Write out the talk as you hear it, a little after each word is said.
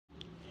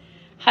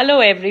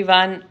Hello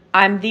everyone,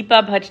 I'm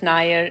Deepa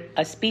Bhatt,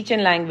 a speech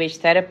and language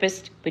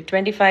therapist with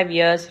 25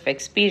 years of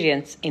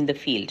experience in the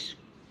field.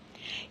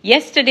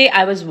 Yesterday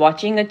I was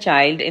watching a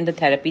child in the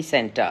therapy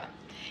center.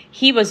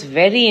 He was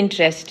very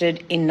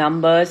interested in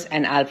numbers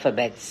and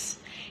alphabets.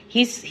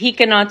 He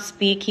cannot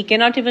speak, he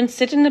cannot even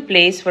sit in a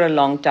place for a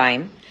long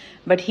time,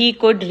 but he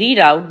could read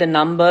out the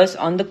numbers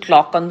on the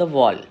clock on the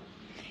wall.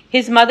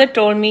 His mother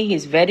told me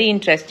he's very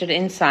interested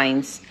in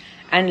science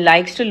and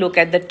likes to look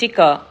at the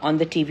ticker on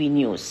the TV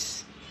news.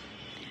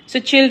 So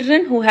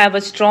children who have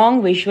a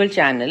strong visual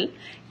channel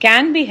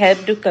can be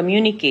helped to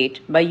communicate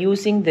by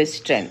using this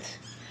strength.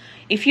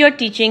 If you are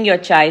teaching your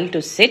child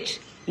to sit,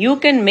 you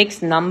can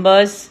mix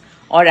numbers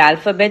or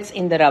alphabets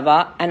in the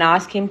rava and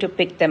ask him to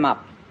pick them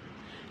up.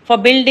 For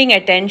building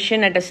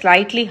attention at a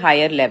slightly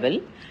higher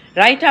level,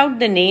 write out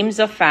the names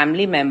of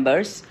family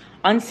members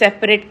on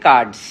separate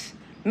cards.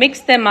 Mix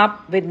them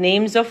up with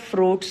names of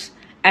fruits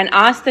and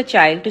ask the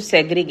child to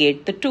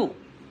segregate the two.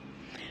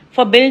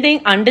 For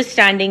building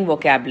understanding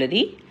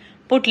vocabulary,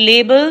 put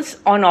labels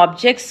on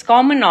objects,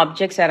 common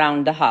objects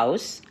around the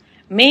house.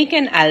 Make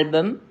an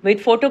album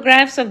with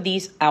photographs of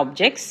these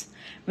objects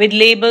with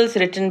labels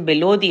written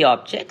below the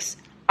objects.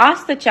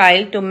 Ask the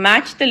child to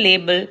match the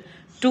label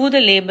to the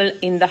label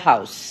in the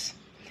house.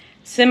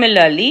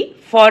 Similarly,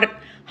 for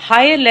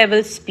higher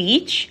level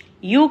speech,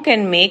 you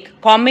can make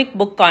comic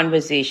book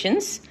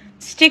conversations.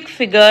 Stick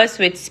figures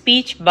with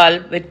speech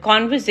bulb with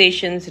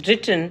conversations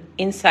written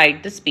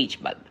inside the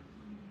speech bulb.